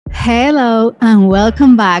Hello and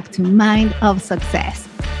welcome back to Mind of Success.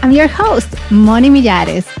 I'm your host, Moni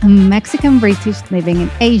Millares, a Mexican British living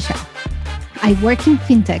in Asia. I work in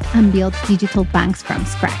fintech and build digital banks from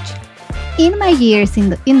scratch. In my years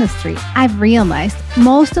in the industry, I've realized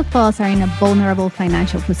most of us are in a vulnerable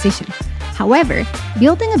financial position. However,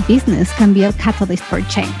 building a business can be a catalyst for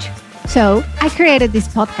change. So I created this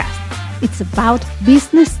podcast. It's about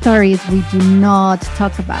business stories we do not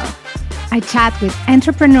talk about. I chat with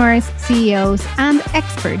entrepreneurs, CEOs, and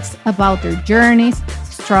experts about their journeys,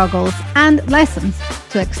 struggles, and lessons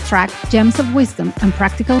to extract gems of wisdom and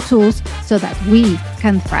practical tools so that we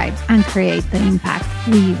can thrive and create the impact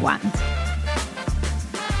we want.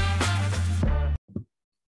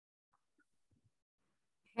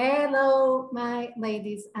 Hello, my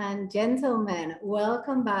ladies and gentlemen.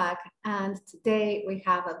 Welcome back. And today we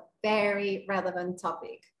have a very relevant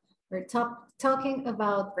topic. We're talking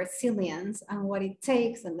about resilience and what it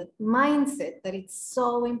takes and the mindset that it's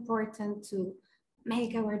so important to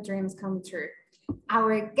make our dreams come true.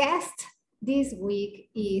 Our guest this week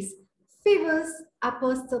is Phoebus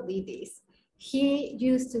Apostolidis. He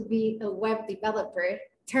used to be a web developer,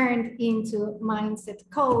 turned into mindset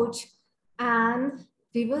coach. And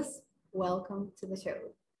Phoebus, welcome to the show.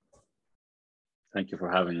 Thank you for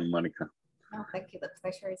having me, Monica. Oh, thank you. The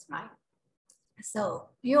pleasure is mine. So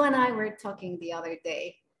you and I were talking the other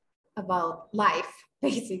day about life,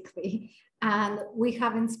 basically, and we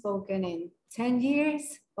haven't spoken in 10 years.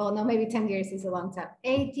 Well, no, maybe 10 years is a long time,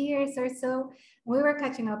 8 years or so. We were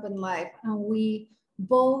catching up in life and we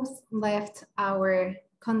both left our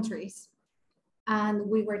countries. And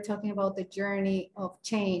we were talking about the journey of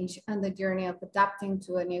change and the journey of adapting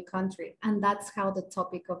to a new country. And that's how the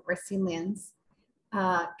topic of resilience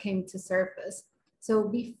came to surface. So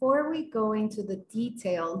before we go into the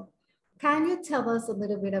detail, can you tell us a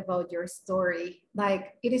little bit about your story?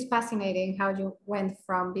 Like, it is fascinating how you went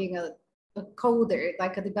from being a coder,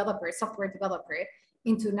 like a developer, software developer,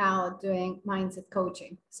 into now doing mindset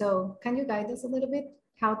coaching. So can you guide us a little bit?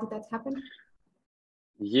 How did that happen?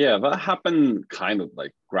 Yeah, that happened kind of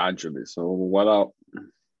like gradually. So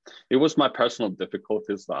it was my personal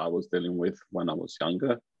difficulties that I was dealing with when I was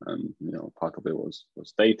younger. And, part of it was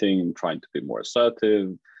dating, trying to be more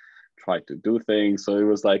assertive, try to do things. So it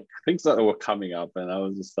was like things that were coming up and I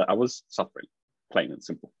was suffering, plain and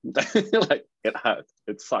simple. Like it hurt,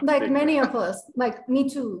 it sucked. Like many of us, like me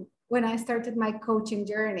too. When I started my coaching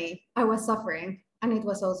journey, I was suffering and it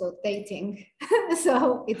was also dating.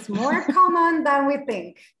 So it's more common than we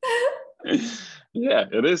think. Yeah,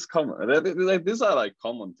 it is common. These are like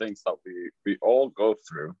common things that we all go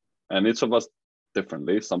through, and each of us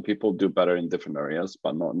differently. Some people do better in different areas,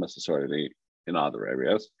 but not necessarily in other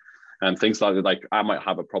areas. And things like I might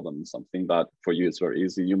have a problem in something that for you it's very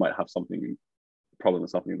easy. You might have problem in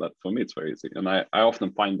something that for me it's very easy. And I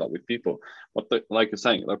often find that with people, like you're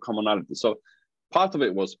saying, they're commonality. So part of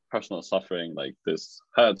it was personal suffering, like this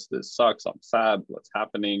hurts, this sucks, I'm sad, what's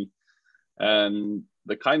happening. And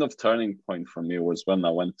the kind of turning point for me was when I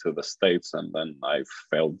went to the States and then I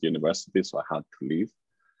failed university, so I had to leave.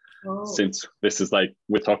 Oh. Since this is like,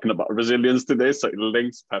 we're talking about resilience today, so it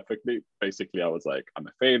links perfectly. Basically, I was like, I'm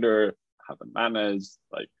a failure, I haven't managed,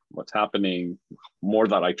 like what's happening, more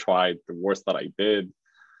that I tried, the worse that I did.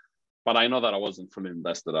 But I know that I wasn't fully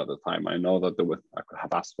invested at the time. I know that I could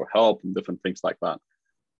have asked for help and different things like that.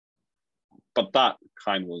 But that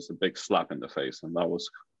kind of was a big slap in the face. And that was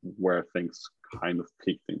where things kind of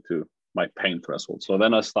peaked into my pain threshold. So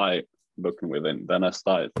then I started looking within. Then I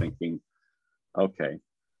started thinking, okay,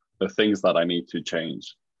 the things that I need to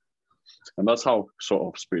change. And that's how sort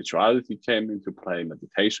of spirituality came into play,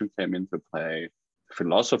 meditation came into play,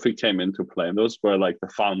 philosophy came into play. And those were like the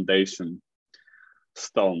foundation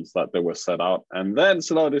stones that they were set out. And then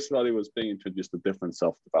slowly was being introduced to different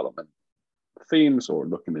self-development themes, or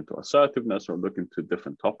looking into assertiveness, or looking to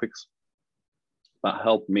different topics that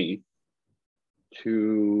helped me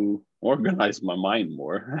to organize my mind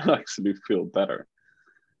more and actually feel better.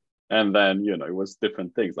 And then, it was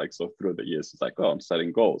different things. Like, so through the years, it's like, oh, I'm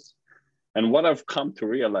setting goals. And what I've come to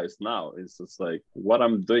realize now is it's like, what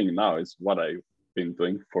I'm doing now is what I've been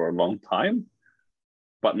doing for a long time.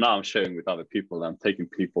 But now I'm sharing with other people. I'm taking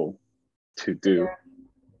people to do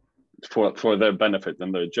for their benefit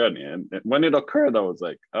and their journey. And when it occurred, I was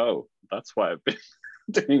like, oh, that's why I've been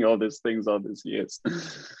doing all these things all these years.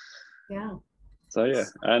 Yeah. So yeah,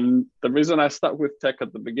 and the reason I stuck with tech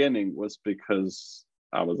at the beginning was because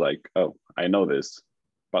I was like, oh, I know this,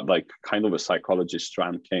 but like kind of a psychology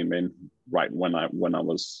strand came in right when I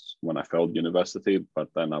failed university. But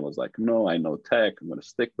then I was like, no, I know tech, I'm going to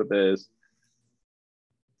stick with this.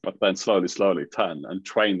 but then slowly turned and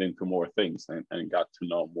trained into more things and got to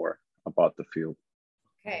know more about the field.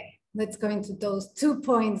 Okay, let's go into those 2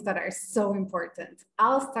 points that are so important.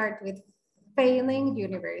 I'll start with failing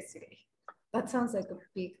university. That sounds like a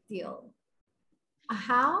big deal.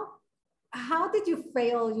 How did you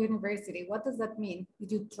fail university? What does that mean?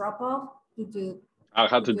 Did you drop off? I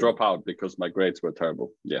had to drop out because my grades were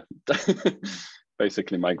terrible. Yeah.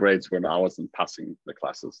 Basically, my grades were, I wasn't passing the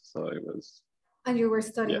classes. So it was. And you were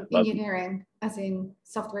studying engineering, as in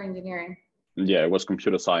software engineering? Yeah, it was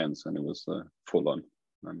computer science, and it was full on.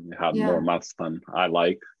 And it had more maths than I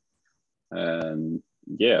like. And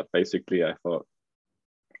yeah, basically, I thought,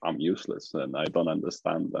 I'm useless and I don't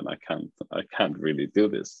understand and I can't really do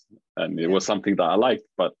this. And it was something that I liked,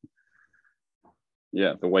 but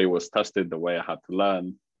yeah, the way it was tested, the way I had to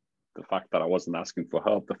learn, the fact that I wasn't asking for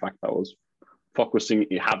help, the fact that I was focusing,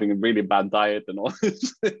 having a really bad diet and all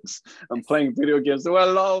these things, and playing video games. There were a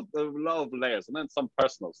lot of layers, and then some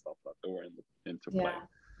personal stuff that they were into play.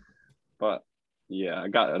 But yeah, I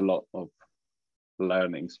got a lot of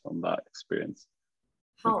learnings from that experience.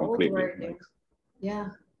 How old were you? Yeah.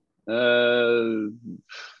 I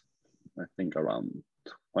think around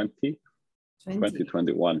 20,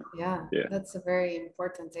 21. Yeah, that's a very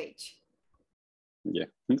important age. Yeah.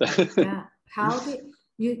 Yeah. How did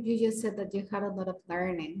you just said that you had a lot of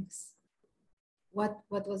learnings. What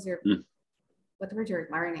was your what were your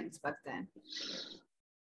learnings back then?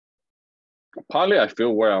 Partly I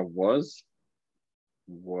feel where I was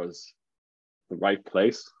the right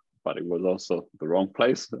place, but it was also the wrong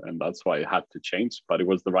place, and that's why it had to change. But it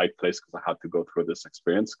was the right place because I had to go through this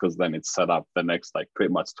experience, because then it set up the next like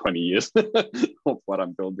pretty much 20 years of what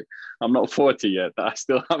I'm building. I'm not 40 yet. I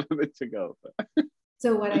still have a bit to go.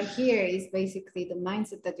 So what I hear is basically the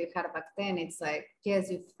mindset that you had back then. It's like, yes,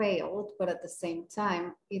 you failed, but at the same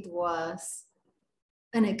time, it was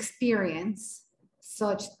an experience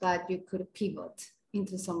such that you could pivot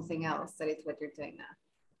into something else. That is what you're doing now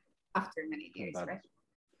after many years, right?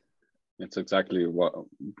 It's exactly what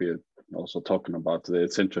we're also talking about today.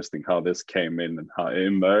 It's interesting how this came in and how it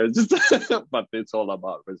emerged, but it's all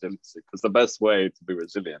about resiliency, because the best way to be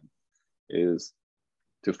resilient is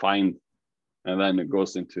to find, and then it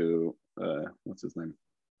goes into, what's his name?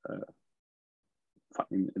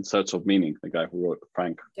 In Search of Meaning, the guy who wrote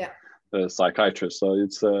Frank, the psychiatrist. So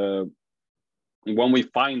it's when we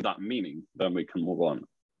find that meaning, then we can move on.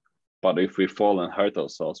 But if we fall and hurt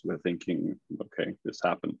ourselves, we're thinking, okay, this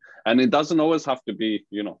happened. And it doesn't always have to be,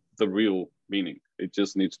 the real meaning. It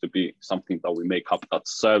just needs to be something that we make up that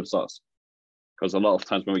serves us. Because a lot of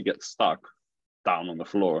times when we get stuck down on the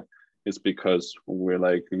floor, it's because we're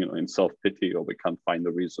like, in self-pity, or we can't find the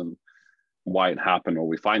reason why it happened, or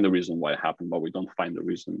we find the reason why it happened, but we don't find the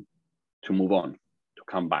reason to move on, to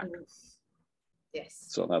come back. Yes.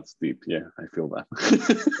 So that's deep. Yeah, I feel that.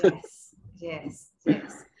 Yes.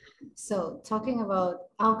 So talking about,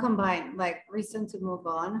 I'll combine like reason to move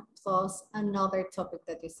on plus another topic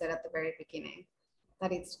that you said at the very beginning,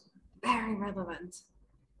 that it's very relevant.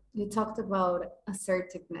 You talked about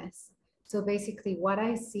assertiveness. So basically what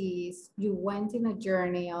I see is you went in a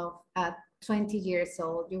journey of at 20 years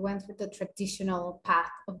old, you went through the traditional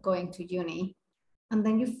path of going to uni, and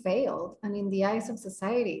then you failed. And in the eyes of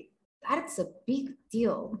society, that's a big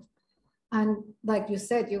deal. And like you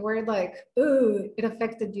said, you were like, oh, it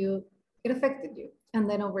affected you. And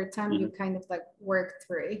then over time, you kind of like worked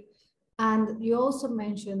through it. And you also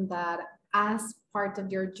mentioned that as part of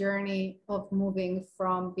your journey of moving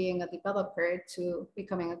from being a developer to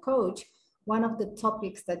becoming a coach, one of the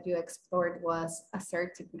topics that you explored was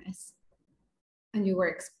assertiveness. And you were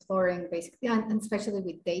exploring basically, and especially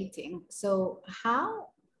with dating. So how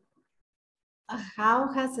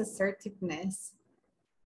has assertiveness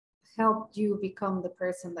helped you become the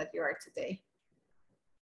person that you are today?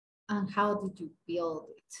 And how did you build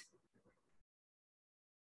it?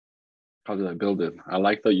 How did I build it? I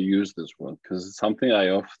like that you use this word, because it's something I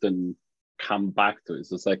often come back to.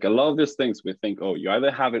 It's just like a lot of these things we think, oh, you either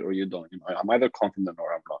have it or you don't. I'm either confident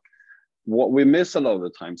or I'm not. What we miss a lot of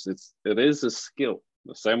the times, it is a skill.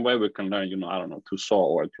 The same way we can learn, to saw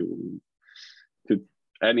or to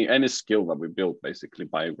any skill that we build basically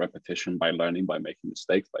by repetition, by learning, by making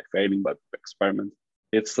mistakes, by failing, by experiment.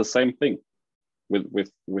 It's the same thing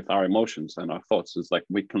with our emotions and our thoughts. It's like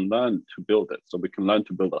we can learn to build it. So we can learn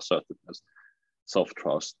to build assertiveness,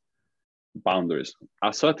 self-trust, boundaries.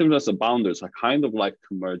 Assertiveness and boundaries are kind of like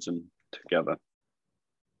to merge them together.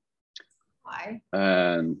 Why?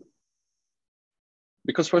 And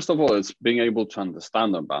because first of all, it's being able to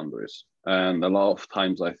understand our boundaries. And a lot of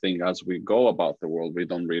times I think as we go about the world, we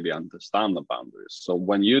don't really understand the boundaries. So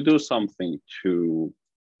when you do something to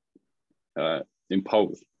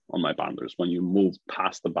impose on my boundaries, when you move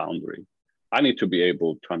past the boundary, I need to be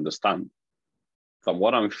able to understand that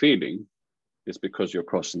what I'm feeling is because you're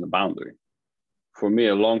crossing the boundary. For me,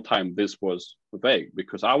 a long time, this was vague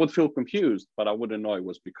because I would feel confused, but I wouldn't know it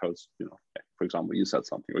was because, for example, you said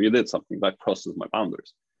something or you did something that crosses my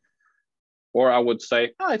boundaries. Or I would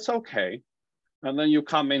say, it's okay. And then you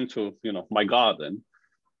come into, my garden,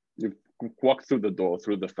 you walk through the door,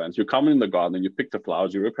 through the fence, you come in the garden, you pick the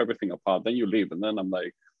flowers, you rip everything apart, then you leave. And then I'm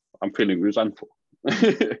like, I'm feeling resentful.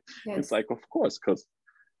 Yes. It's like, of course, because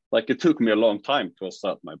like it took me a long time to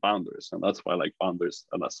assert my boundaries. And that's why like boundaries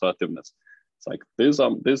and assertiveness, it's like,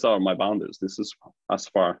 these are my boundaries. This is as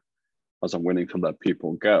far as I'm willing to let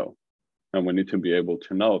people go. And we need to be able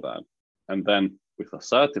to know that. And then with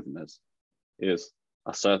assertiveness is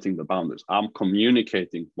asserting the boundaries. I'm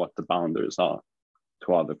communicating what the boundaries are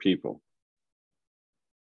to other people.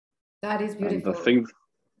 That is beautiful.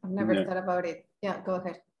 I've never thought about it. Yeah, go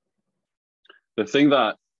ahead. The thing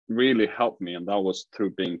that really helped me, and that was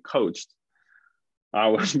through being coached,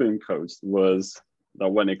 was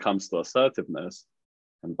that when it comes to assertiveness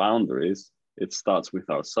and boundaries, it starts with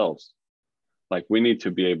ourselves. Like we need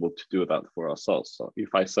to be able to do that for ourselves. So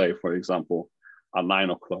if I say, for example, at 9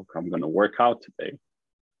 o'clock, I'm going to work out today,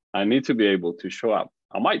 I need to be able to show up.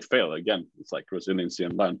 I might fail again. It's like resiliency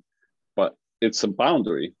and learn, but it's a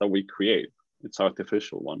boundary that we create. It's an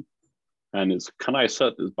artificial one. And can I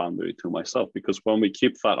set this boundary to myself? Because when we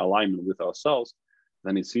keep that alignment with ourselves,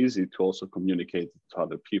 then it's easy to also communicate to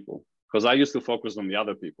other people. Because I used to focus on the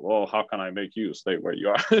other people. Oh, how can I make you stay where you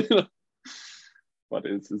are? But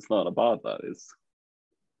it's not about that.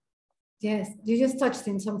 Yes, you just touched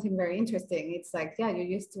in something very interesting. It's like, you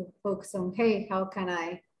used to focus on, hey, how can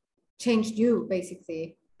I change you,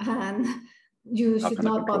 basically? And you should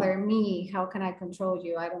not bother me. How can I control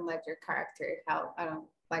you? I don't like your character. I don't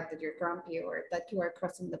like that you're grumpy or that you are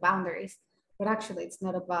crossing the boundaries. But actually, it's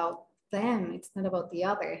not about them. It's not about the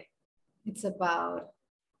other. It's about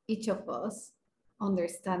each of us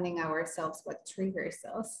understanding ourselves, what triggers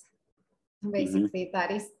us. And basically,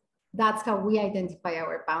 that's how we identify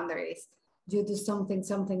our boundaries. You do something,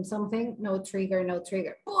 no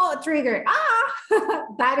trigger. Oh, trigger.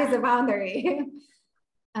 That is a boundary.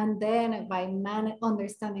 And then by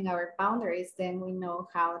understanding our boundaries, then we know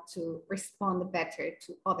how to respond better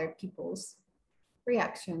to other people's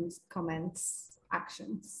reactions, comments,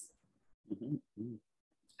 actions.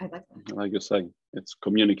 I like that. Like you're saying, it's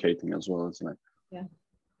communicating as well, isn't it? Yeah.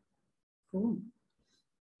 Cool.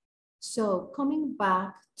 So coming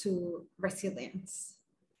back to resilience,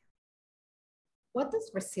 what does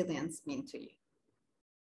resilience mean to you?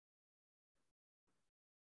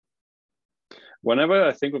 Whenever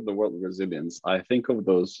I think of the word resilience, I think of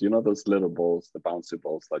those, those little balls, the bouncy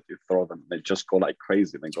balls, like you throw them, they just go like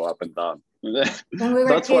crazy, they go up and down.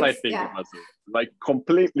 That's what I think of as like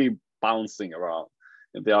completely bouncing around.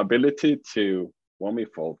 The ability to, when we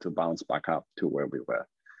fall, to bounce back up to where we were.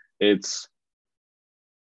 It's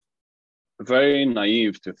very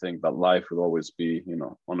naive to think that life will always be,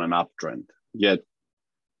 on an uptrend. Yet,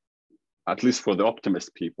 at least for the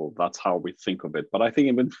optimist people, that's how we think of it. But I think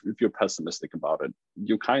even if you're pessimistic about it,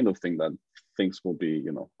 you kind of think that things will be,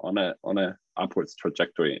 on a upwards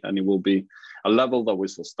trajectory, and it will be a level that we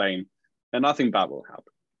sustain, and nothing bad will happen.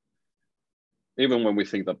 Even when we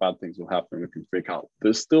think that bad things will happen, we can freak out.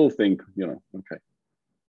 They still think, okay.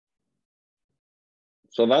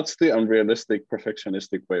 So that's the unrealistic,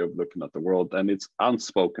 perfectionistic way of looking at the world, and it's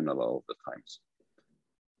unspoken a lot of the times.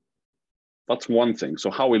 That's one thing. So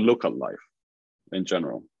how we look at life in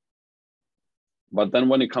general. But then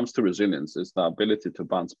when it comes to resilience, it's the ability to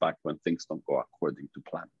bounce back when things don't go according to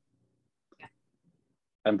plan. Yeah.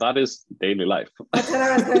 And that is daily life. That's what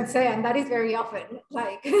I was going to say. And that is very often,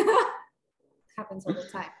 like, happens all the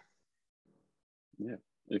time. Yeah.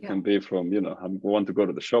 It can be from, I want to go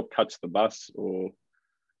to the shop, catch the bus, or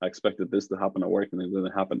I expected this to happen at work and it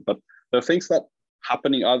didn't happen. But there are things that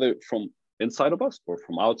happening either from inside of us or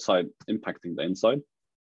from outside impacting the inside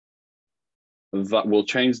that will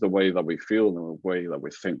change the way that we feel and the way that we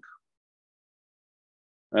think.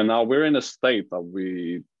 And now we're in a state that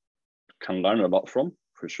we can learn a lot from,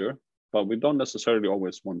 for sure, but we don't necessarily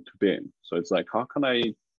always want to be in. So it's like, how can I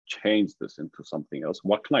change this into something else?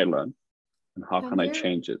 What can I learn? And how can I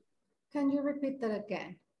change it? Can you repeat that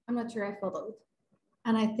again? I'm not sure I followed.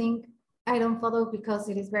 And I think I don't follow because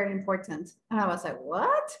it is very important. And I was like,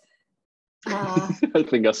 what? I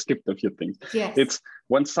think I skipped a few things. Yes. It's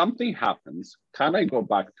when something happens, can I go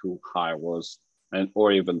back to how I was,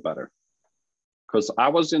 or even better? Because I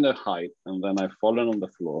was in a height and then I've fallen on the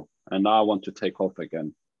floor and now I want to take off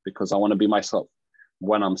again because I want to be myself.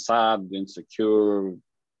 when I'm sad, insecure,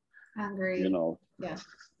 Angry. you know, Yeah.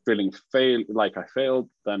 feeling like I failed,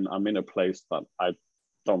 then I'm in a place that I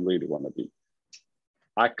don't really want to be.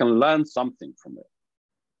 I can learn something from it.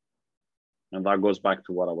 And that goes back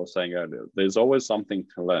to what I was saying earlier. There's always something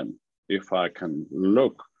to learn. If I can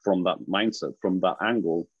look from that mindset, from that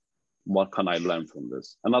angle, what can I learn from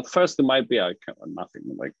this? And at first it might be I can nothing,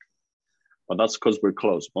 like, but that's because we're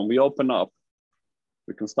close. When we open up,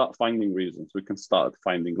 we can start finding reasons. We can start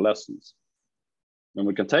finding lessons. And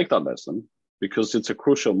we can take that lesson because it's a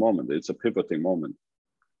crucial moment. It's a pivoting moment.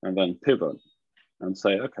 And then pivot and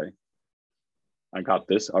say, okay, I got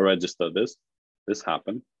this. I registered this. This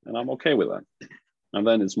happened. And I'm okay with that. And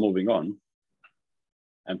then it's moving on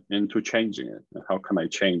and into changing it. And how can I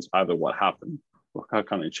change either what happened or how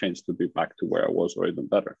can I change to be back to where I was or even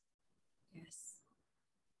better? Yes.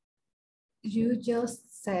 You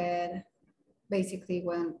just said basically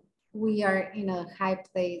when we are in a high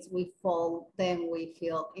place, we fall, then we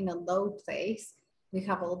feel in a low place. We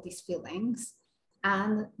have all these feelings.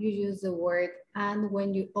 And you use the word, and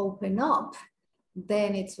when you open up,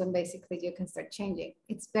 then it's when basically you can start changing.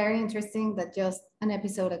 It's very interesting that just an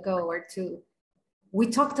episode ago or two, we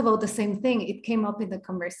talked about the same thing. It came up in the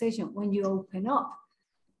conversation when you open up.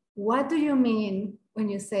 What do you mean when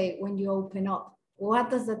you say when you open up? What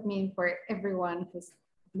does that mean for everyone who's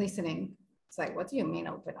listening? It's like, what do you mean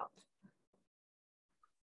open up?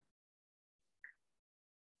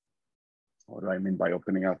 What do I mean by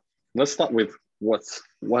opening up? Let's start with what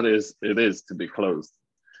it is to be closed.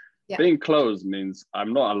 Yeah. Being closed means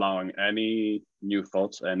I'm not allowing any new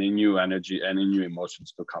thoughts, any new energy, any new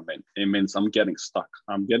emotions to come in. It means I'm getting stuck.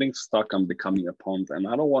 I'm becoming a pond, and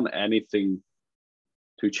I don't want anything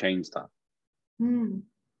to change that.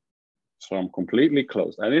 So I'm completely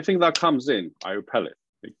closed. Anything that comes in, I repel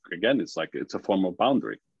it. Again, it's like it's a form of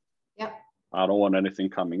boundary. Yep. I don't want anything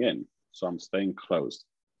coming in, so I'm staying closed.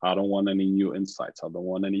 I don't want any new insights. I don't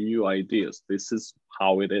want any new ideas. This is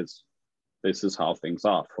how it is. This is how things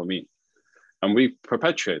are for me. And we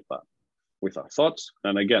perpetuate that with our thoughts.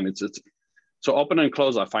 And again, it's so open and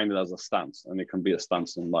close, I find it as a stance, and it can be a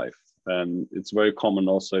stance in life. And it's very common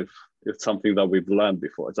also if it's something that we've learned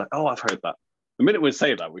before. It's like, oh, I've heard that. The minute we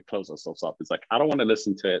say that, we close ourselves up. It's like, I don't want to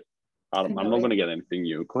listen to it. I'm not going to get anything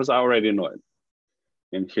new because I already know it.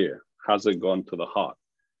 In here, has it gone to the heart,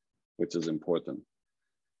 which is important.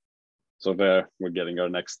 So there we're getting our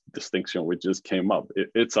next distinction, which just came up.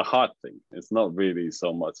 It's a heart thing. It's not really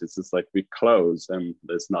so much. It's just like we close and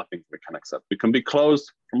there's nothing we can accept. We can be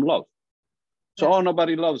closed from love. So, yeah. Oh,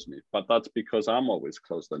 nobody loves me. But that's because I'm always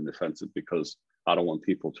closed and defensive because I don't want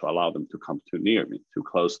people to allow them to come too near me, too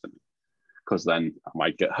close to me, because then I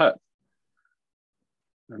might get hurt.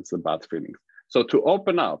 That's a bad feeling. So to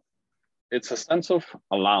open up, it's a sense of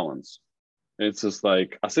allowance. It's just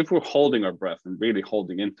like as if we're holding our breath and really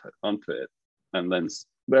holding onto it, and then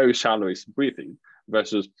very shallow breathing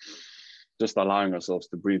versus just allowing ourselves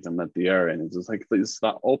to breathe and let the air in. It's just like this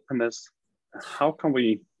that openness. How can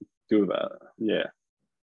we do that? Yeah.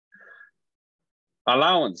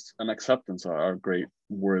 Allowance and acceptance are great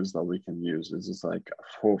words that we can use. It's just like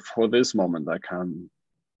for this moment, I can,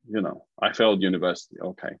 I failed university.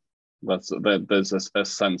 Okay, there's a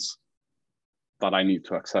sense that I need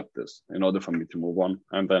to accept this in order for me to move on.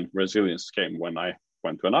 And then resilience came when I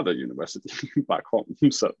went to another university back home.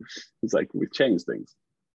 So it's like we changed things.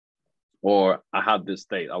 Or I had this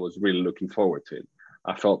date, I was really looking forward to it.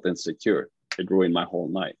 I felt insecure. It ruined my whole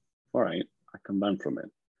night. All right, I can learn from it.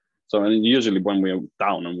 So and usually when we're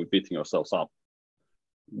down and we're beating ourselves up,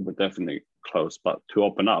 we're definitely close. But to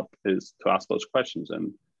open up is to ask those questions.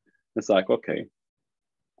 And it's like, okay,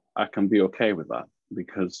 I can be okay with that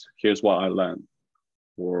because here's what I learned.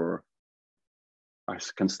 Or I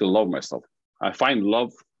can still love myself. I find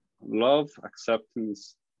love,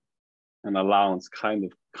 acceptance, and allowance kind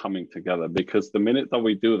of coming together because the minute that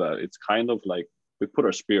we do that, it's kind of like we put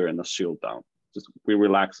our spear and a shield down. Just we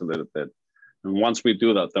relax a little bit. And once we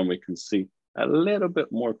do that, then we can see a little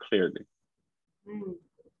bit more clearly.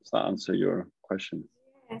 Does that answer your question?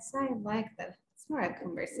 Yes, I like that. It's more a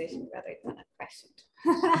conversation rather than a question.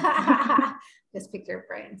 Just pick your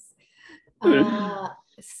brains.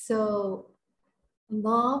 So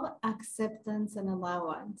love, acceptance, and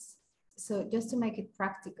allowance. So just to make it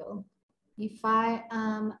practical, if I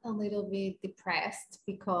am a little bit depressed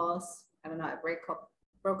because, I don't know, I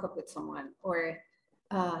broke up with someone or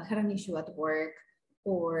had an issue at work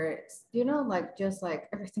or, like just like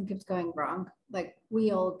everything keeps going wrong, like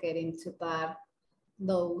we all get into that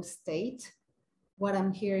low state. What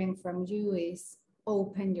I'm hearing from you is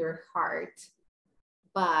open your heart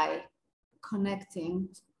by connecting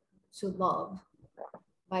to love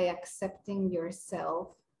by accepting yourself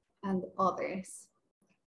and others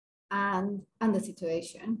and the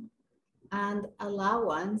situation. And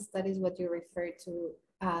allowance, that is what you refer to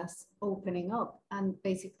as opening up. And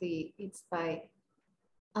basically it's by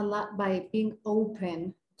being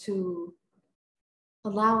open to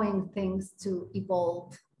allowing things to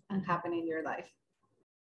evolve and happen in your life.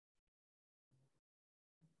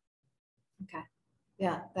 Okay.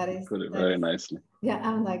 Yeah, that is. Put it very nicely. Yeah,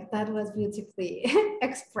 I'm like, that was beautifully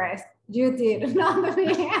expressed. You did, not me.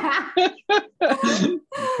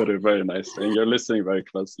 Put it very nicely. And you're listening very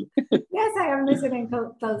closely. Yes, I am listening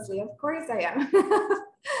closely. Of course I am.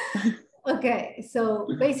 Okay, so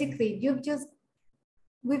basically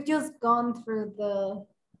we've just gone through the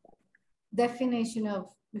definition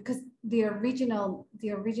of, because the original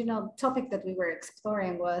topic that we were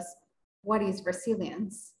exploring was what is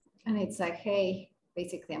resilience, and it's like, hey,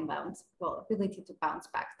 basically ability to bounce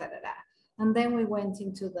back, and then we went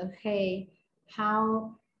into the, hey,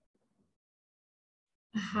 how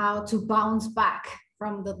to bounce back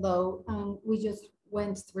from the low, and we just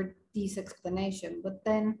went through this explanation. But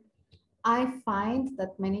then I find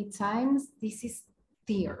that many times this is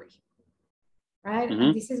theory, right? Mm-hmm.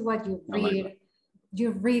 And this is what you read. Like,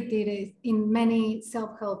 you read it in many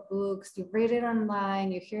self-help books, you read it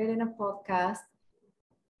online, you hear it in a podcast,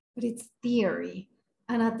 but it's theory.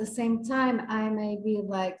 And at the same time, I may be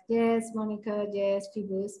like, yes, Monica, yes,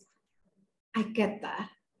 Phoebus, I get that.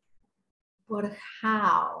 But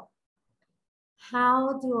how?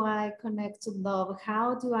 How do I connect to love?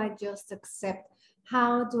 How do I just accept?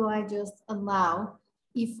 How do I just allow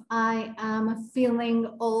if I am feeling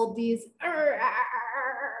all these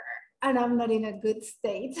and I'm not in a good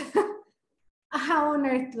state? How on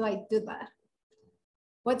earth do I do that?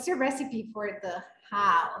 What's your recipe for the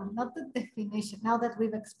how, not the definition? Now that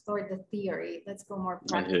we've explored the theory, let's go more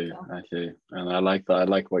practical. I hear you. And I like that. I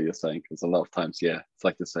like what you're saying, because a lot of times, yeah, it's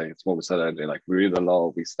like you say, it's what we said earlier, like we read a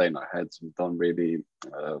lot, we stay in our heads, we don't really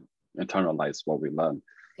internalize what we learn.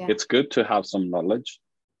 Yeah. It's good to have some knowledge,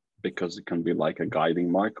 because it can be like a guiding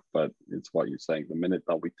mark, but it's what you're saying. The minute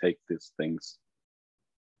that we take these things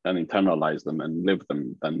and internalize them and live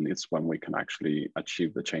them, then it's when we can actually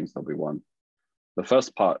achieve the change that we want. The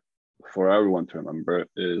first part for everyone to remember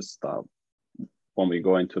is that when we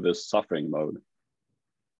go into this suffering mode,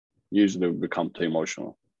 usually we become too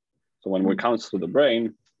emotional. So when it comes to the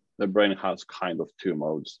brain has kind of two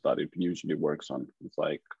modes that it usually works on. It's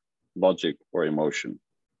like logic or emotion.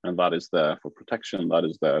 And that is there for protection, that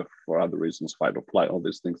is there for other reasons, fight or flight, all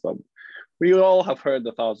these things that we all have heard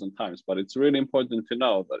 1,000 times. But it's really important to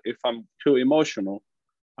know that if I'm too emotional,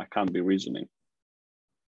 I can't be reasoning.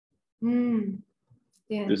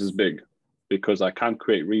 Yes. This is big, because I can't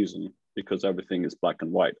create reason, because everything is black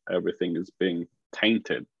and white. Everything is being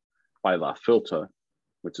tainted by that filter,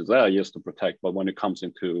 which is there, yes, to protect. But when it comes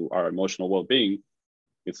into our emotional well-being,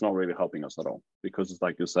 it's not really helping us at all, because it's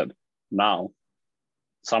like you said, now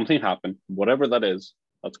something happened, whatever that is,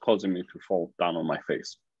 that's causing me to fall down on my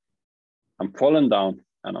face. I'm falling down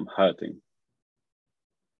and I'm hurting.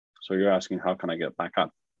 So you're asking, how can I get back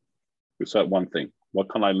up? You said one thing. What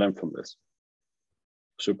can I learn from this?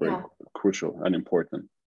 Super crucial and important.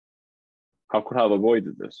 How could I have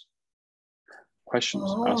avoided this?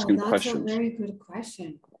 Questions, asking questions. That's a very good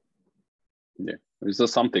question. Yeah. Is there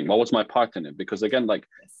something? What was my part in it? Because again, like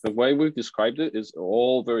the way we've described it is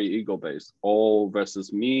all very ego-based, all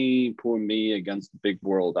versus me, poor me against the big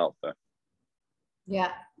world out there.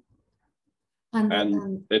 Yeah.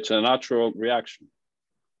 And it's a natural reaction.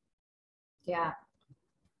 Yeah.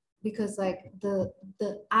 Because like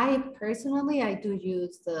I personally, I do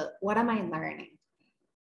use what am I learning?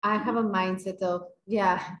 I have a mindset of,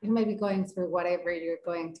 yeah, you may be going through whatever you're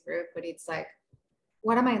going through, but it's like,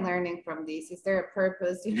 what am I learning from this? Is there a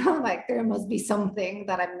purpose? You know, like there must be something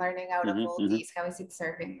that I'm learning out of all these. How is it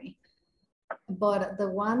serving me? But the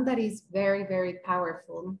one that is very, very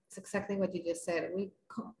powerful, it's exactly what you just said.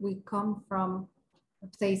 We come from a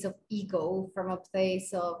place of ego, from a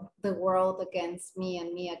place of the world against me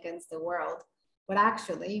and me against the world. But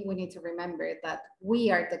actually, we need to remember that we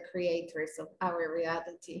are the creators of our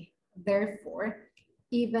reality. Therefore,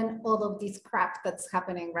 even all of this crap that's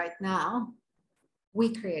happening right now,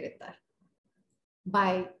 we created that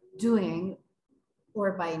by doing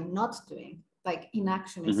or by not doing. Like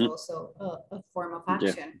inaction is also a form of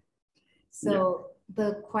action. Yeah. So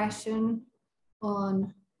the question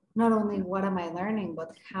on not only what am I learning,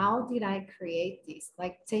 but how did I create this?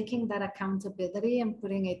 Like taking that accountability and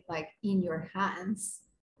putting it like in your hands,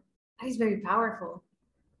 that is very powerful.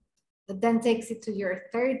 That then takes it to your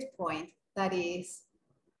third point, that is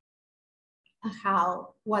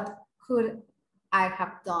what could I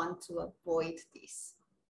have done to avoid this?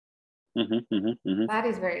 That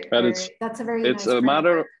is very, But very, that's a very it's nice a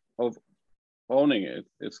matter framework. of owning it.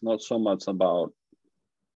 It's not so much about,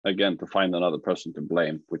 again, to find another person to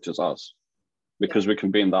blame, which is us. Because we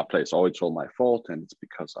can be in that place, oh, it's all my fault, and it's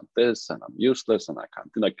because I'm this, and I'm useless, and I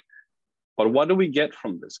can't do like. But what do we get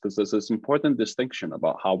from this? Because there's this important distinction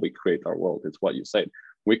about how we create our world. It's what you said.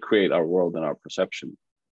 We create our world and our perception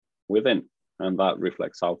within, and that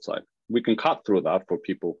reflects outside. We can cut through that for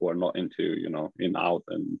people who are not into, in out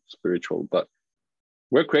and spiritual, but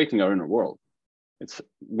we're creating our inner world.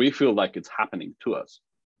 We feel like it's happening to us,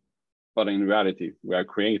 but in reality, we are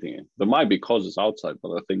creating it. There might be causes outside, but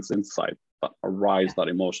there are things inside that arise that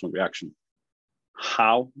emotional reaction.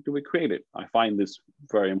 How do we create it? I find this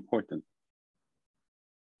very important.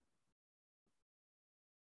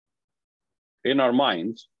 In our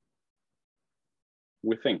minds,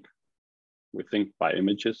 we think. We think by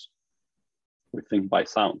images. We think by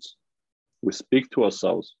sounds. We speak to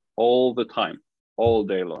ourselves all the time, all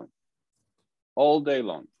day long. All day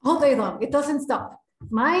long. All day long. It doesn't stop.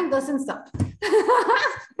 Mine doesn't stop.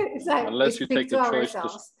 It's like unless you take the choice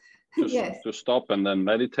to stop and then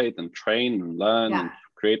meditate and train and learn and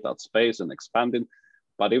create that space and expand it.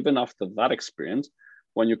 But even after that experience,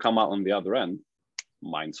 when you come out on the other end,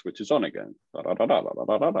 mind switches on again. And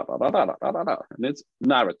it's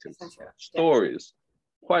narratives, stories,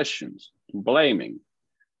 questions, blaming.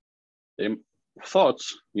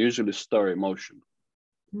 Thoughts usually stir emotion.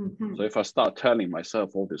 So if I start telling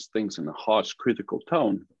myself all these things in a harsh, critical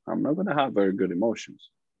tone, I'm not going to have very good emotions.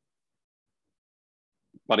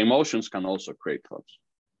 But emotions can also create thoughts.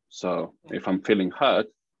 So if I'm feeling hurt,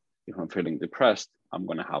 if I'm feeling depressed, I'm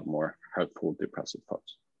going to have more hurtful, depressive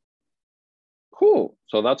thoughts. Cool.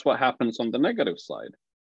 So that's what happens on the negative side,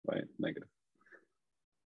 right? Negative.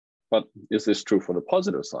 But is this true for the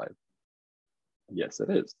positive side? Yes, it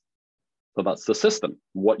is. So that's the system.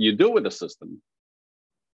 What you do with the system,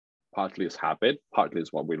 partly is habit, partly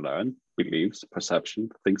is what we learn, beliefs, perception,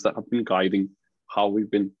 things that have been guiding how we've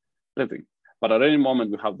been living. But at any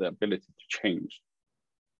moment, we have the ability to change.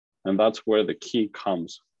 And that's where the key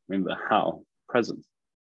comes in the how, presence.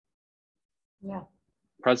 Yeah.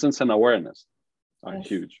 Presence and awareness are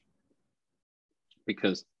huge.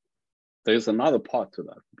 Because there's another part to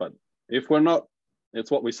that. But if we're not,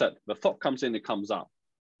 it's what we said, the thought comes in, it comes out.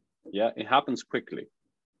 Yeah, it happens quickly.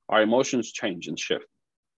 Our emotions change and shift.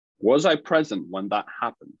 Was I present when that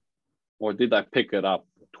happened? Or did I pick it up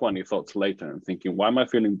 20 thoughts later and thinking, why am I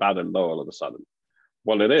feeling bad and low all of a sudden?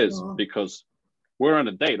 Well, it is because we're on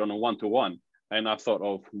a date on a one-to-one and I thought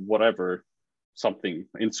of whatever, something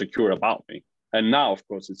insecure about me. And now, of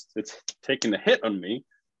course, it's taking a hit on me.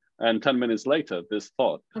 And 10 minutes later, this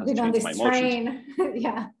thought has changed my emotions.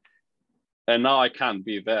 Yeah. And now I can't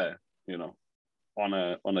be there, on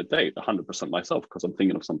a date 100% myself because I'm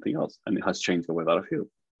thinking of something else and it has changed the way that I feel.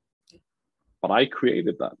 But I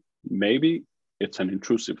created that. Maybe it's an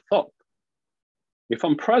intrusive thought. If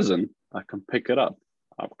I'm present, I can pick it up.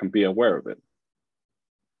 I can be aware of it.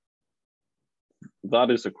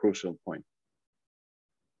 That is a crucial point.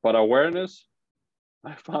 But awareness,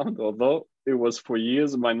 I found, although it was for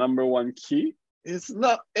years my number one key, is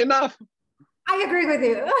not enough. I agree with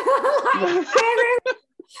you.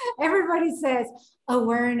 Everybody says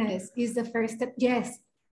awareness is the first step. Yes,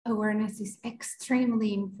 awareness is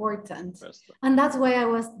extremely important. And that's why I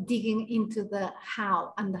was digging into the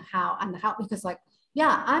how and the how and the how, because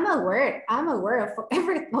I'm aware of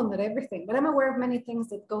everything, well, not everything, but I'm aware of many things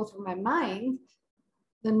that go through my mind,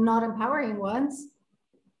 the not empowering ones,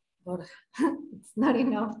 but it's not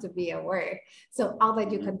enough to be aware. So I'll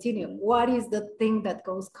let you continue. What is the thing that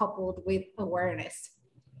goes coupled with awareness?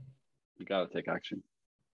 You got to take action.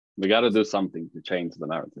 We got to do something to change the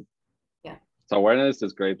narrative. Yeah. So awareness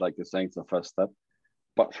is great, like you're saying, it's the first step.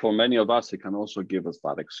 But for many of us, it can also give us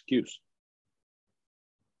that excuse.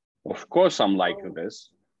 Of course, I'm like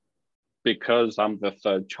this because I'm the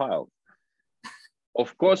third child.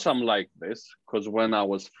 Of course, I'm like this because when I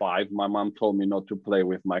was 5, my mom told me not to play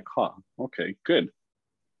with my car. Okay, good.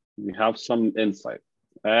 We have some insight.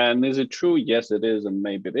 And is it true? Yes, it is. And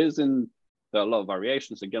maybe it isn't. There are a lot of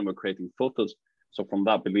variations. Again, we're creating filters. So from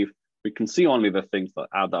that belief, we can see only the things that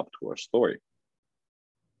add up to our story.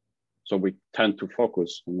 So we tend to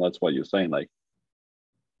focus, and that's what you're saying. Like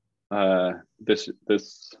this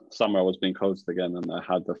summer, I was being coached again, and I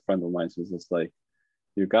had a friend of mine says, "It's like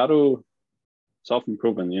you got to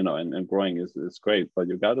self-improvement, and growing is great, but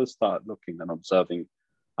you got to start looking and observing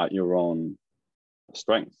at your own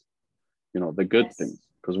strengths, the good things.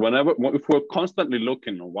 Because if we're constantly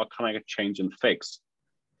looking on what can I change and fix,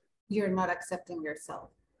 you're not accepting yourself.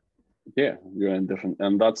 Yeah, you're indifferent.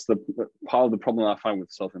 And that's the part of the problem I find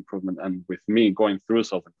with self-improvement and with me going through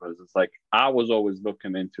self-improvement. It's like I was always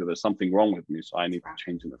looking into there's something wrong with me, so I need to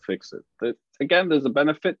change and fix it. Again, there's a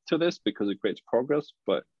benefit to this because it creates progress,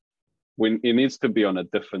 but when it needs to be on a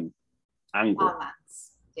different angle.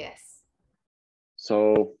 Balance, yes.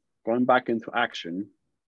 So going back into action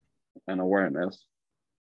and awareness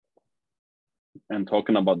and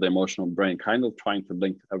talking about the emotional brain, kind of trying to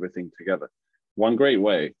link everything together. One great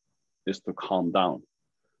way is to calm down,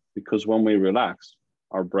 because when we relax,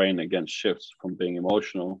 our brain again shifts from being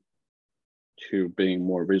emotional to being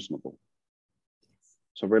more reasonable.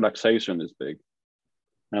 So relaxation is big.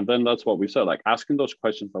 And then that's what we said, like asking those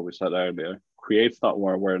questions that we said earlier creates that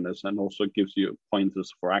more awareness and also gives you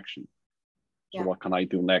pointers for action. So what can I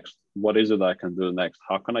do next? What is it I can do next?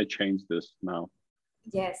 How can I change this now?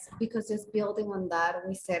 Yes, because just building on that,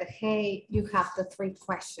 we said, hey, you have the 3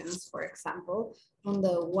 questions, for example, on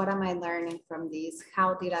the what am I learning from this?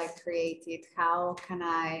 How did I create it? How could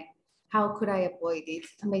I avoid it?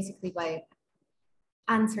 And basically by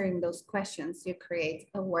answering those questions, you create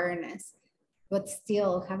awareness, but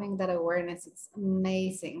still having that awareness, it's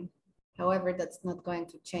amazing. However, that's not going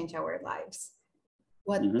to change our lives.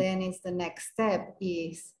 What then is the next step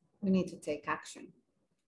is we need to take action.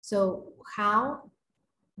 So how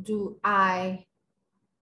do I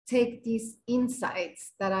take these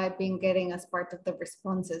insights that I've been getting as part of the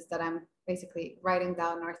responses that I'm basically writing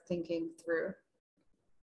down or thinking through?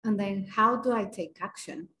 And then how do I take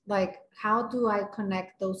action? Like, how do I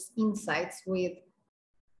connect those insights with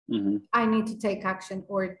I need to take action,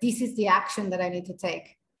 or this is the action that I need to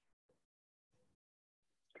take?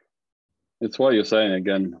 It's what you're saying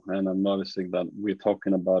again, and I'm noticing that we're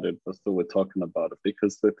talking about it, but still we're talking about it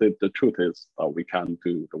because the truth is that we can't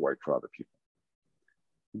do the work for other people.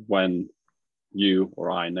 When you or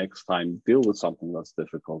I next time deal with something that's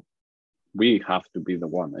difficult, we have to be the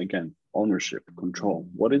one, again, ownership, control.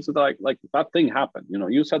 What is it like that thing happened? You know,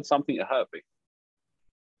 you said something that hurt me.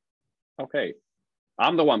 Okay,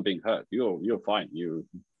 I'm the one being hurt. You're fine. You're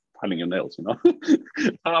filing your nails, you know.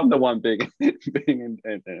 I'm the one being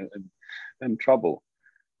in trouble.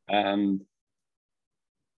 And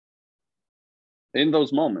in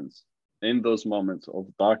those moments of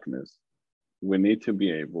darkness, we need to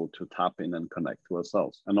be able to tap in and connect to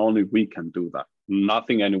ourselves. And only we can do that.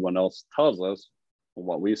 Nothing anyone else tells us or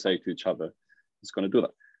what we say to each other is going to do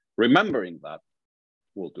that. Remembering that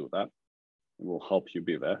will do that. It will help you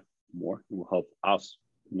be there more. It will help us.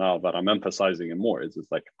 Now that I'm emphasizing it more, it's just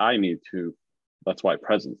like I need to, that's why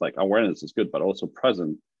presence, like awareness is good, but also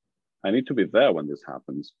present. I need to be there when this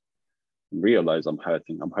happens and realize I'm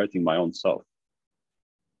hurting my own self.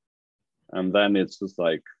 And then it's just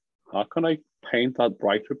like, how can I paint that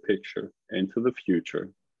brighter picture into the future?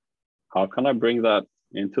 How can I bring that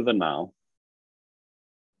into the now?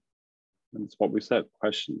 And it's what we said,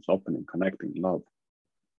 questions, opening, connecting, love.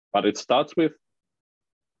 But it starts with,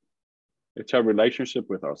 it's a relationship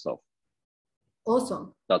with ourselves.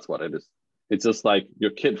 Awesome. That's what it is. It's just like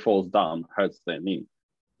your kid falls down, hurts their knee.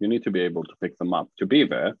 You need to be able to pick them up, to be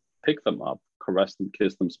there, pick them up, caress them,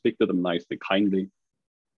 kiss them, speak to them nicely, kindly,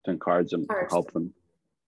 to encourage them, to help them.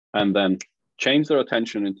 And then change their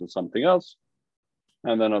attention into something else.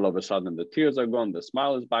 And then all of a sudden the tears are gone, the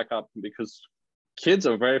smile is back up, because kids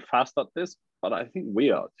are very fast at this, but I think we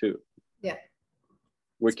are too. Yeah.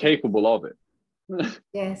 We're capable of it.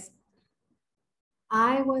 Yes.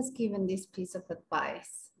 I was given this piece of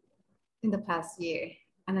advice in the past year,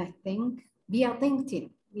 and I think via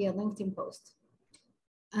LinkedIn post.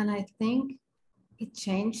 And I think it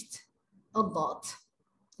changed a lot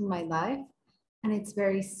in my life. And it's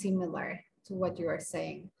very similar to what you are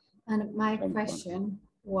saying. And my question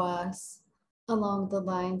was along the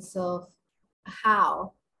lines of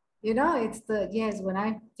how, you know, it's when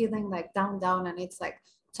I'm feeling like down, and it's like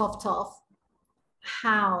tough,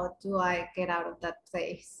 how do I get out of that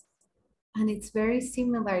place? And it's very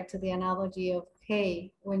similar to the analogy of,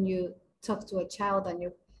 hey, when you talk to a child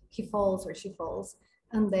and he falls or she falls,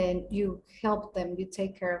 and then you help them, you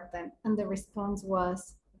take care of them. And the response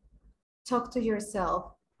was, talk to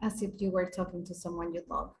yourself as if you were talking to someone you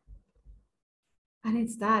love. And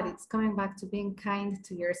it's coming back to being kind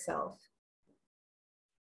to yourself.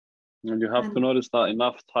 And you have to notice that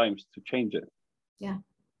enough times to change it. Yeah.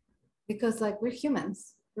 Because like we're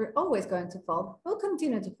humans, we're always going to fall. We'll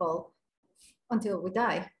continue to fall until we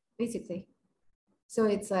die, basically. So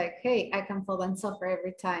it's like, hey, I can fall and suffer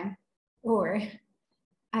every time, or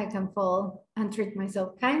I can fall and treat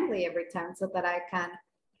myself kindly every time so that I can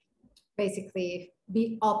basically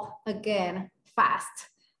be up again fast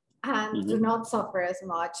and do not suffer as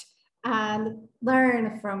much and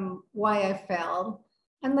learn from why I failed.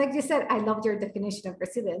 And like you said, I loved your definition of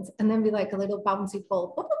resilience, and then be like a little bouncy ball,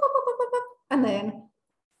 pop, pop, pop, pop, pop, pop, and then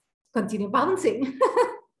continue bouncing.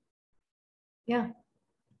 Yeah,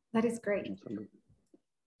 that is great.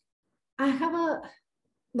 I have a,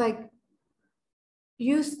 like,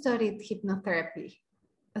 you studied hypnotherapy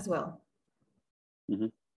as well. Mm-hmm.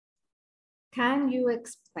 Can you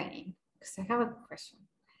explain? Because I have a question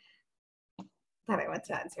that I want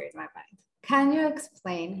to answer in my mind. Can you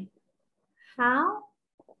explain how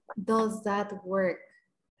does that work?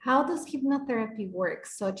 How does hypnotherapy work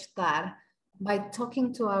such that by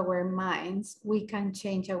talking to our minds, we can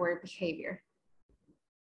change our behavior?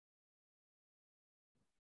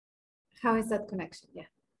 How is that connection? Yeah.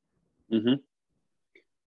 Mm-hmm.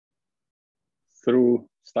 Through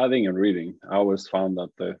studying and reading, I always found that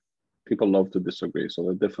the people love to disagree, so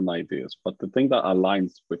they're different ideas. But the thing that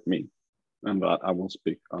aligns with me, and that I will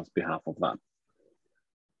speak on behalf of that.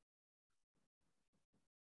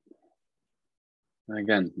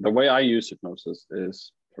 Again, the way I use hypnosis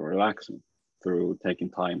is through relaxing, through taking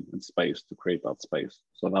time and space to create that space.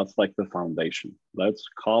 So that's like the foundation. Let's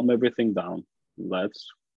calm everything down. Let's,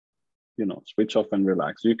 switch off and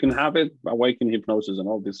relax. You can have it, awaken hypnosis and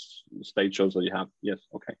all these stage shows that you have. Yes,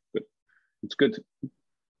 okay, good. It's good.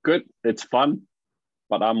 Good. It's fun,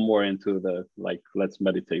 but I'm more into the let's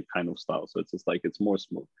meditate kind of style. So it's just it's more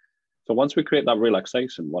smooth. So once we create that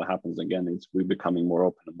relaxation, what happens again is we're becoming more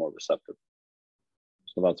open and more receptive.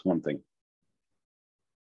 So that's one thing.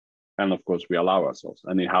 And of course, we allow ourselves,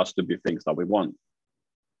 and it has to be things that we want.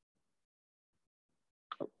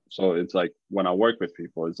 So it's when I work with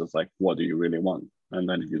people, it's just what do you really want? And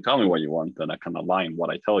then if you tell me what you want, then I can align what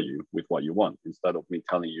I tell you with what you want, instead of me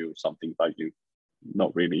telling you something that you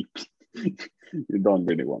not really, you don't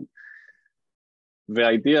really want. The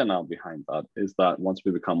idea now behind that is that once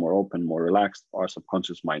we become more open, more relaxed, our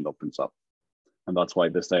subconscious mind opens up. And that's why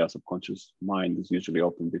they say our subconscious mind is usually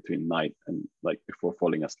open between night and before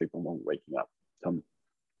falling asleep and when waking up. Tell me.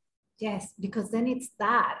 Yes, because then it's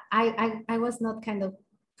that. I was not kind of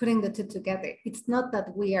putting the two together. It's not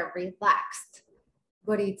that we are relaxed,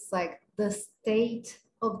 but it's the state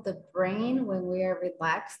of the brain when we are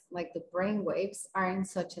relaxed, the brain waves are in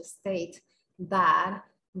such a state that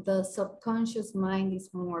the subconscious mind is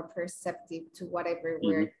more perceptive to whatever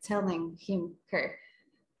we're telling him, her.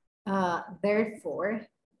 Therefore,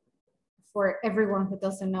 for everyone who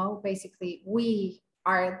doesn't know, basically we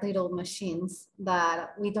are little machines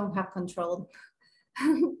that we don't have control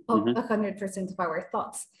of 100% of our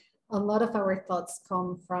thoughts. A lot of our thoughts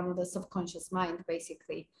come from the subconscious mind,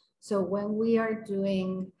 basically. So when we are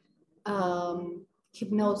doing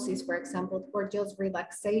hypnosis, for example, or just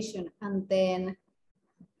relaxation, and then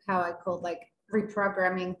how I call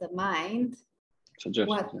reprogramming the mind,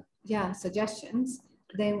 suggestions,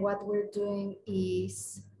 then what we're doing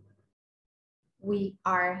is we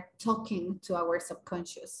are talking to our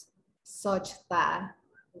subconscious such that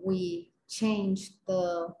we change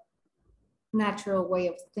the natural way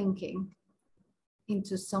of thinking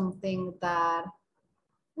into something that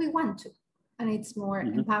we want to. And it's more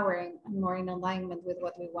empowering and more in alignment with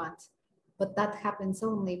what we want. But that happens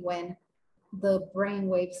only when the brain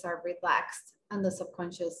waves are relaxed and the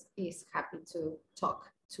subconscious is happy to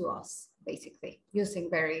talk to us, basically, using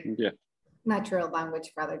very natural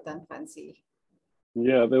language rather than fancy.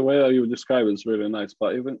 Yeah, the way that you describe it is really nice.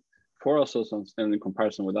 But even for us, in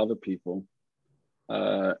comparison with other people,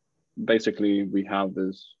 basically we have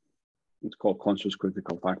this, it's called conscious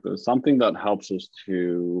critical factor, something that helps us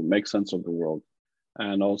to make sense of the world.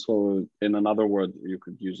 And also, in another word, you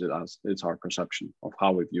could use it as it's our perception of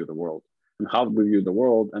how we view the world and how we view the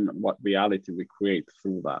world and what reality we create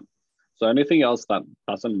through that. So anything else that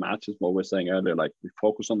doesn't match is what we're saying earlier, we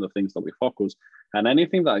focus on the things that we focus, and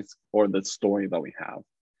anything that's, or the story that we have,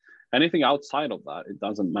 anything outside of that, it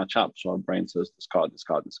doesn't match up. So our brain says, discard,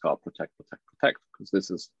 discard, discard, protect, protect, protect, because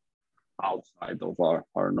this is outside of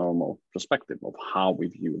our normal perspective of how we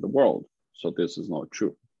view the world. So this is not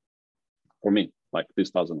true. For me,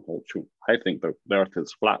 this doesn't hold true. I think the earth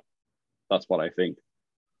is flat. That's what I think.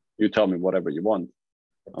 You tell me whatever you want,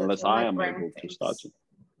 unless I am able to start it.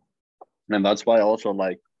 And that's why I also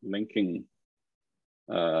linking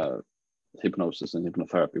hypnosis and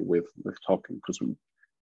hypnotherapy with talking, because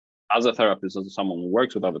as a therapist, as someone who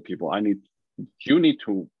works with other people, you need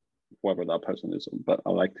to, whoever that person is, but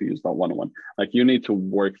I like to use that one-on-one, you need to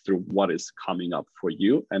work through what is coming up for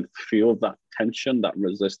you and feel that tension, that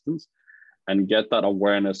resistance, and get that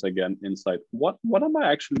awareness again inside. What am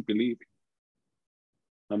I actually believing?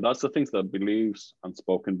 And that's the things that beliefs,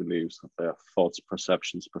 unspoken beliefs, their thoughts,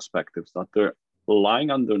 perceptions, perspectives, that they're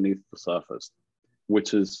lying underneath the surface,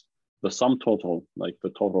 which is the sum total, like the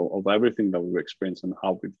total of everything that we experience and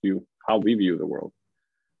how we view the world.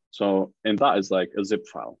 So, and that is like a zip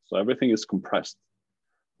file. So everything is compressed.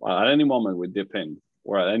 At any moment we dip in,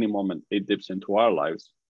 or at any moment it dips into our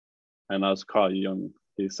lives. And as Carl Jung,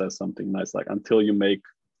 he says something nice, like until you make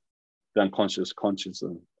the unconscious conscious,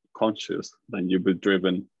 then you'll be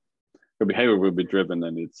driven, your behavior will be driven,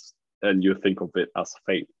 and you think of it as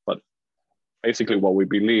fate. But basically what we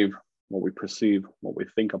believe, what we perceive, what we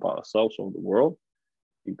think about ourselves or the world,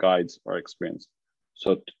 it guides our experience.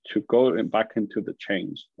 So to go back into the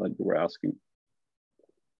change that you were asking,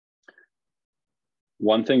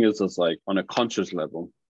 one thing is like on a conscious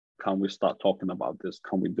level, can we start talking about this?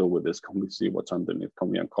 Can we deal with this? Can we see what's underneath? Can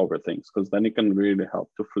we uncover things? Because then it can really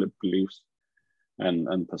help to flip beliefs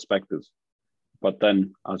and perspectives. But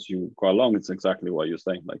then as you go along, it's exactly what you're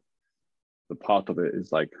saying. Like the part of it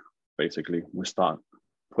is like, basically we start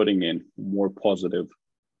putting in more positive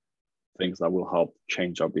things that will help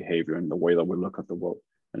change our behavior and the way that we look at the world,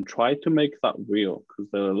 and try to make that real.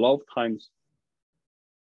 Because there are a lot of times,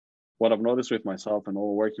 what I've noticed with myself and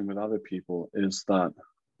all working with other people is that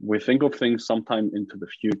we think of things sometime into the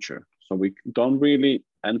future. So we don't really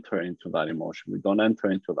enter into that emotion. We don't enter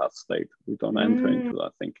into that state. We don't enter into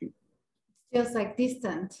that thinking. Feels like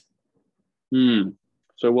distant.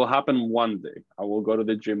 So it will happen one day. I will go to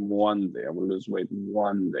the gym one day. I will lose weight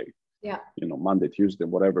one day. Yeah. Monday, Tuesday,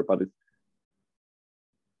 whatever. But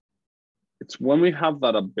it's when we have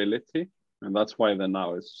that ability, and that's why the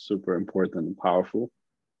now is super important and powerful,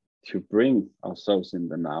 to bring ourselves in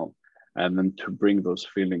the now, and then to bring those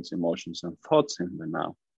feelings, emotions, and thoughts in the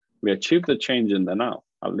now. We achieve the change in the now,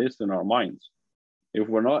 at least in our minds. If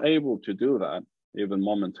we're not able to do that, even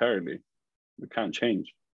momentarily, we can't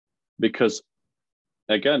change. Because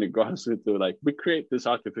again, it goes into like, we create this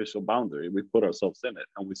artificial boundary, we put ourselves in it,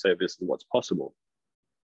 and we say, this is what's possible.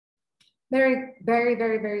 Very, very,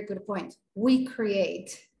 very, very good point. We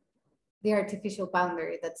create the artificial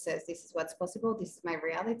boundary that says, this is what's possible, this is my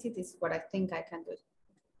reality, this is what I think I can do.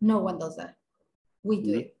 No one does that. We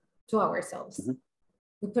do it to ourselves.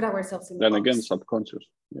 We put ourselves in the box. Again, subconscious.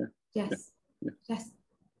 Yes.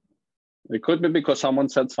 It could be because someone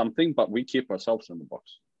said something, but we keep ourselves in the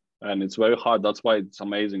box. And it's very hard. That's why it's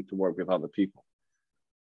amazing to work with other people.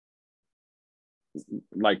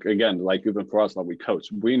 Like, again, like even for us that we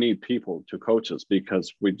coach, we need people to coach us,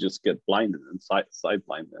 because we just get blinded and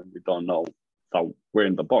sidelined, and we don't know that we're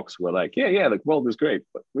in the box. We're like, yeah, the world is great,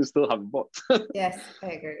 but we still have a box. Yes, I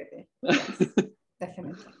agree with you. Yes,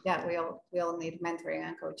 definitely. Yeah, we all need mentoring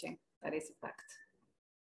and coaching. That is a fact.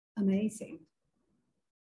 Amazing.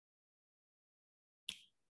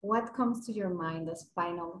 What comes to your mind as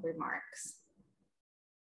final remarks?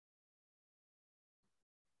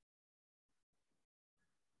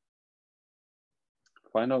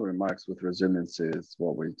 Final remarks with resiliency is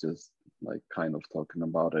what we just like kind of talking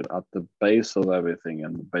about it. At the base of everything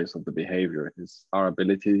and the base of the behavior is our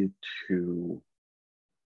ability to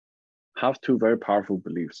have two very powerful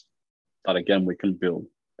beliefs that, again, we can build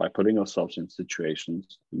by putting ourselves in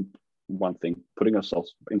situations. One thing, putting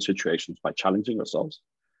ourselves in situations by challenging ourselves.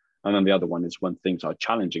 And then the other one is when things are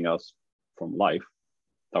challenging us from life,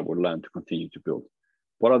 that we learn to continue to build.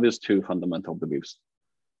 What are these two fundamental beliefs?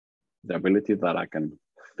 The ability that I can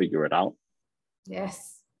figure it out.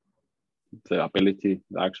 Yes. The ability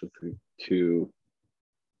actually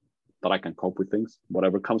that I can cope with things.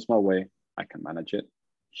 Whatever comes my way, I can manage it.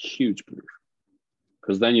 Huge belief.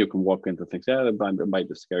 Because then you can walk into things, it might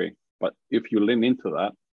be scary. But if you lean into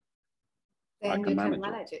that, then I can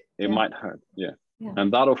manage it. It might hurt, yeah.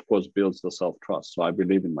 And that, of course, builds the self-trust. So I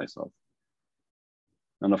believe in myself.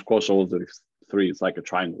 And of course, all the three, it's like a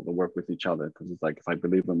triangle to work with each other, because it's like, if I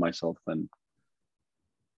believe in myself, then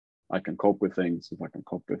I can cope with things. If I can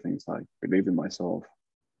cope with things, I believe in myself.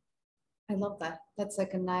 I love that. That's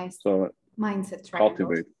like a nice mindset triangle.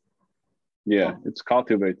 Cultivate. Yeah, it's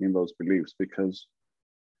cultivating those beliefs, because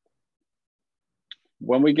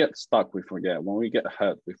when we get stuck, we forget. When we get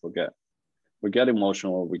hurt, we forget. We get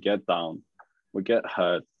emotional, we get down, we get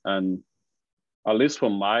hurt. And at least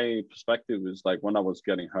from my perspective, is like when I was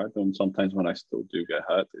getting hurt, and sometimes when I still do get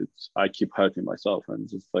hurt, I keep hurting myself, and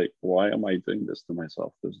it's just like, why am I doing this to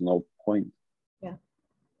myself? There's no point. Yeah.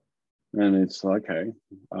 And it's like, okay,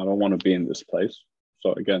 I don't want to be in this place.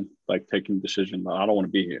 So again, like taking the decision that I don't want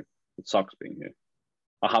to be here. It sucks being here.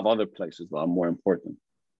 I have other places that are more important.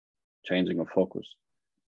 Changing of focus.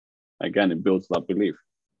 Again, it builds that belief.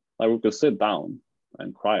 Like we could sit down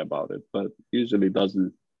and cry about it, but usually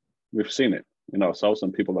doesn't. We've seen it in ourselves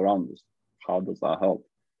and people around us. How does that help?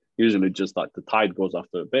 Usually just like the tide goes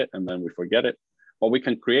after a bit and then we forget it. but we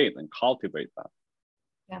can create and cultivate that.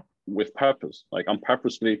 Yeah. With purpose. Like I'm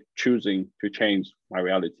purposely choosing to change my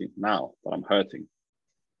reality now that I'm hurting.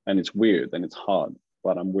 And it's weird and it's hard,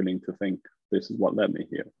 but I'm willing to think this is what led me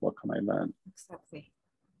here. What can I learn? Exactly.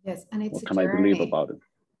 Yes. And it's what a can journey. I believe about it?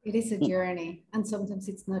 It is a journey. And sometimes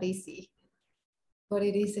it's not easy, but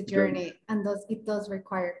it is a journey. And it does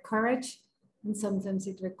require courage. And sometimes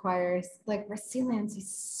it requires, like, resilience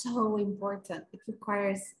is so important. It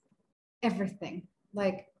requires everything,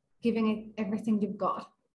 like giving it everything you've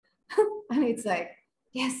got. And it's like,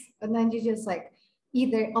 yes. And then you just like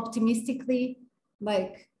either optimistically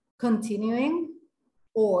like continuing,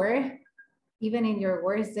 or even in your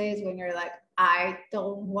worst days when you're like, I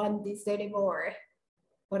don't want this anymore,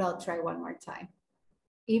 but I'll try one more time.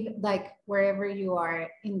 Even like wherever you are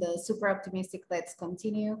in the super optimistic, let's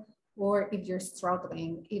continue, or if you're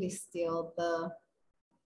struggling, it is still the,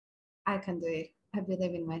 I can do it. I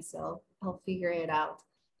believe in myself. I'll figure it out.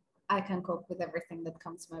 I can cope with everything that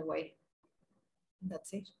comes my way.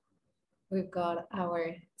 That's it. We've got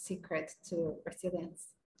our secret to resilience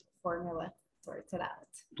formula sorted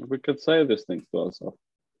out. We could say these things to ourselves.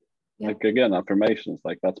 Yeah. Like again, affirmations,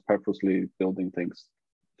 like that's purposely building things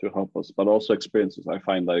to help us, but also experiences. I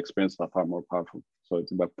find that experiences are far more powerful. So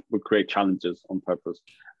it's about, we create challenges on purpose.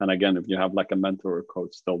 And again, if you have like a mentor or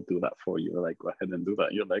coach, they'll do that for you. Like, go ahead and do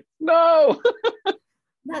that. You're like, no.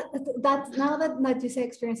 That's now that you say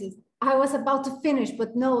experiences, I was about to finish,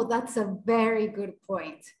 but no, that's a very good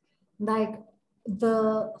point. Like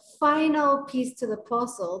the final piece to the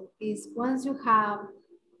puzzle is once you have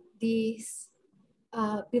these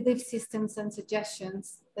belief systems and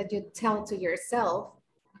suggestions that you tell to yourself,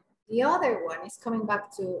 the other one is coming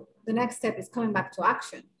back to, the next step is coming back to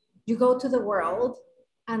action. You go to the world,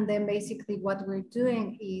 and then basically what we're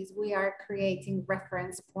doing is we are creating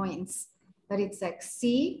reference points that it's like,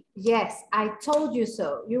 see, yes, I told you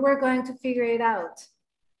so. You were going to figure it out.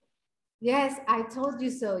 Yes, I told you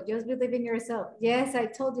so. Just believe in yourself. Yes, I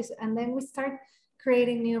told you so. And then we start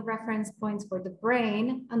creating new reference points for the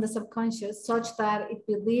brain and the subconscious such that it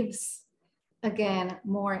believes again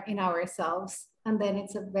more in ourselves. And then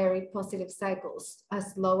it's a very positive cycle,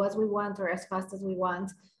 as low as we want or as fast as we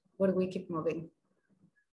want, but we keep moving.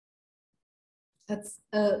 That's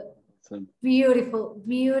a beautiful,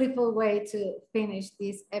 beautiful way to finish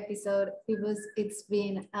this episode. Phoebus, it's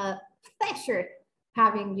been a pleasure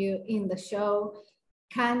having you in the show.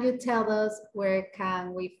 Can you tell us where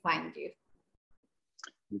can we find you?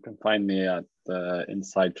 You can find me at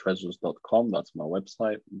insidetreasures.com. That's my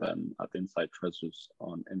website. Then at Inside Treasures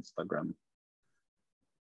on Instagram.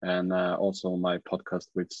 And also my podcast,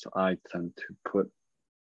 which I tend to put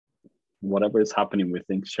whatever is happening with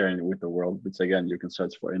things, sharing it with the world, which again, you can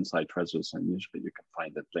search for Inside Treasures and usually you can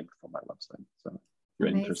find it linked from my website. So if you're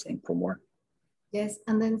interested for more. Yes,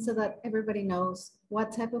 and then so that everybody knows,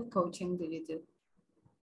 what type of coaching do you do?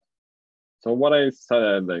 So what I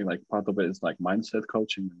said, like part of it is like mindset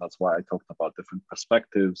coaching. That's why I talked about different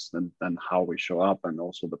perspectives and how we show up and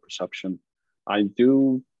also the perception. I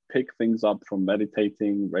do pick things up from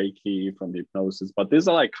meditating, Reiki, from hypnosis, but these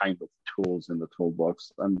are like kind of tools in the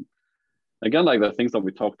toolbox. And again, like the things that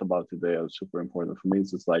we talked about today are super important for me.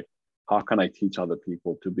 It's just like, how can I teach other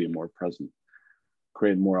people to be more present,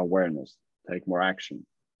 create more awareness, take more action,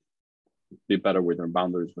 be better with their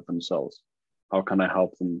boundaries with themselves? How can I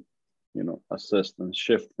help them, you know, assist and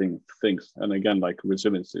shift things? And again, like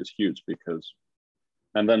resilience is huge because,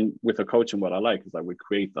 and then with the coaching, what I like is that we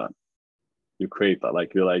create that. You create that,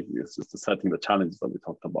 like you're like, it's just setting the challenges that we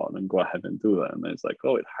talked about and go ahead and do that. And it's like,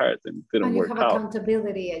 oh, it hurt and it didn't work out. And you have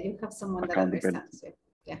accountability and you have someone that understands you.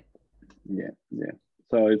 Yeah. Yeah, yeah.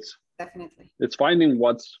 So it's definitely, it's finding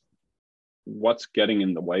what's getting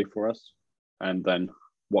in the way for us, and then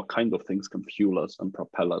what kind of things can fuel us and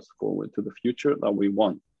propel us forward to the future that we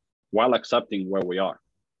want, while accepting where we are.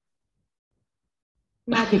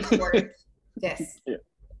 Magic word. Yes. Yeah.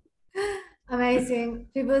 Amazing.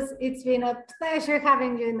 Phoebus, it's been a pleasure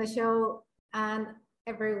having you in the show. And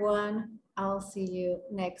everyone, I'll see you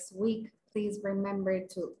next week. Please remember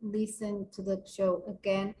to listen to the show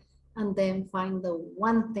again and then find the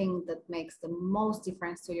one thing that makes the most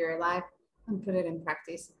difference to your life and put it in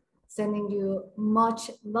practice. Sending you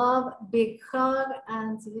much love, big hug,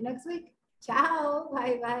 and see you next week. Ciao.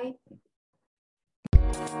 Bye bye.